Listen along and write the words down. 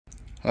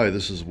Hi,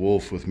 this is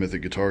Wolf with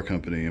Mythic Guitar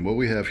Company, and what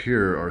we have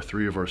here are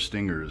 3 of our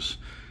Stingers.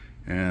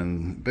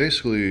 And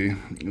basically,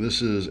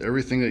 this is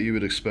everything that you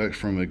would expect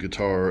from a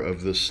guitar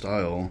of this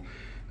style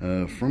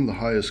from the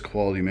highest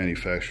quality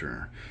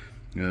manufacturer.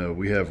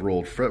 We have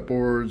rolled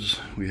fretboards,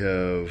 we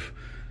have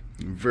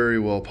very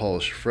well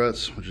polished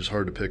frets, which is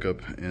hard to pick up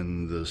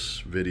in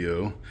this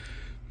video.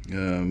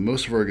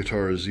 Most of our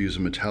guitars use a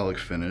metallic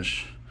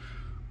finish,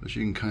 which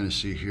you can kind of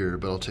see here,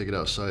 but I'll take it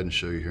outside and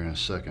show you here in a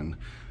second.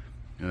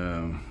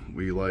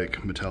 We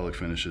like metallic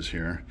finishes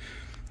here.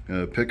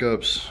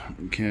 Pickups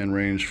can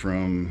range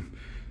from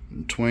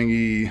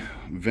twangy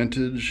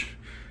vintage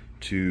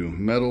to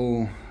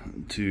metal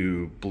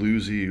to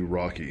bluesy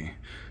rocky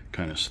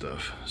kind of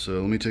stuff. So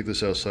let me take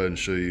this outside and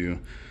show you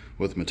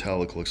what the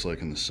metallic looks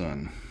like in the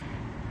sun.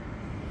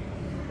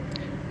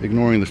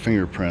 Ignoring the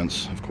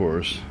fingerprints, of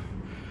course,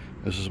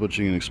 this is what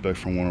you can expect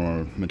from one of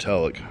our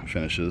metallic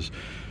finishes.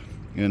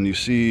 And you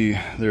see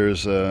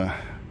there's a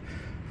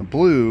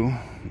blue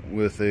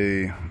with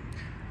a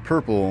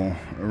purple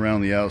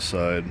around the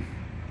outside,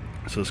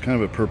 so it's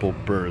kind of a purple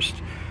burst.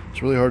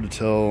 It's really hard to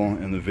tell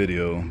in the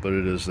video, but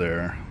it is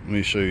there. Let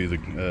me show you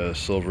the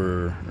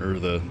silver or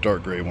the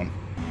dark gray one.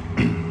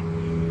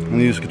 And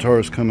these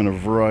guitars come in a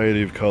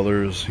variety of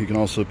colors. You can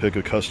also pick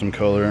a custom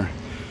color.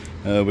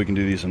 We can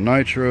do these in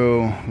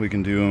nitro, we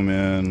can do them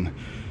in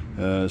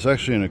it's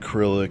actually an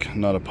acrylic,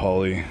 not a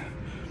poly,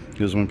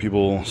 because when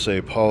people say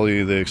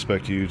poly, they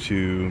expect you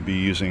to be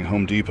using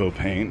Home Depot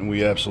paint.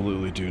 We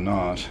absolutely do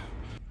not.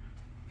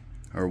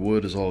 Our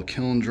wood is all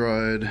kiln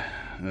dried.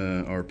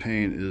 Our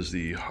paint is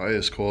the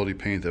highest quality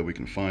paint that we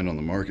can find on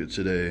the market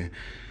today.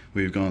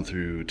 We've gone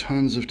through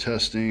tons of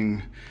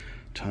testing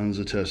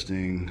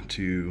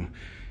to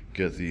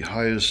get the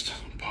highest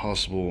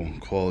possible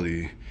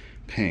quality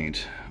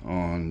paint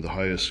on the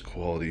highest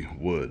quality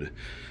wood.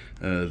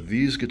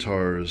 These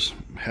guitars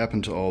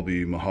happen to all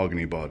be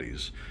mahogany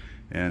bodies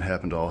and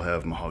happen to all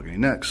have mahogany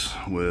necks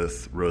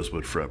with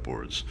rosewood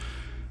fretboards.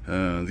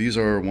 These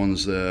are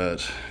ones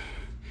that,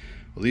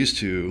 well, these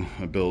two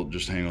I built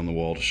just to hang on the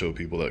wall to show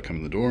people that come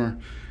in the door,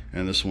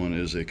 and this one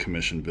is a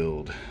commission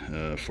build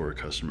for a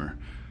customer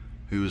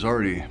who's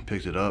already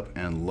picked it up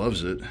and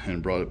loves it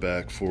and brought it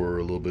back for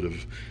a little bit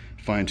of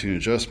fine-tune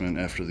adjustment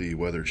after the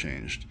weather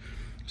changed.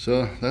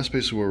 So that's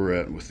basically where we're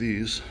at with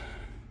these.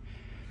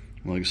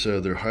 Like I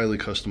said, they're highly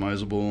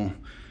customizable.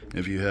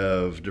 If you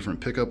have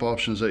different pickup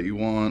options that you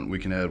want, we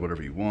can add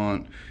whatever you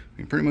want.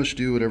 We can pretty much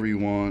do whatever you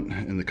want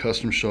in the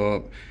custom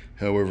shop.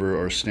 However,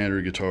 our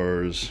standard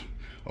guitars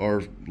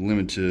are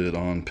limited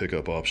on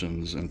pickup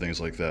options and things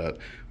like that.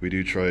 We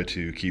do try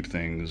to keep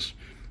things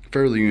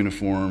fairly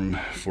uniform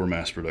for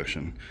mass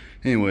production.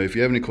 Anyway, if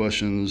you have any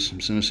questions,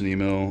 send us an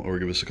email or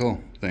give us a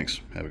call.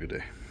 Thanks. Have a good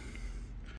day.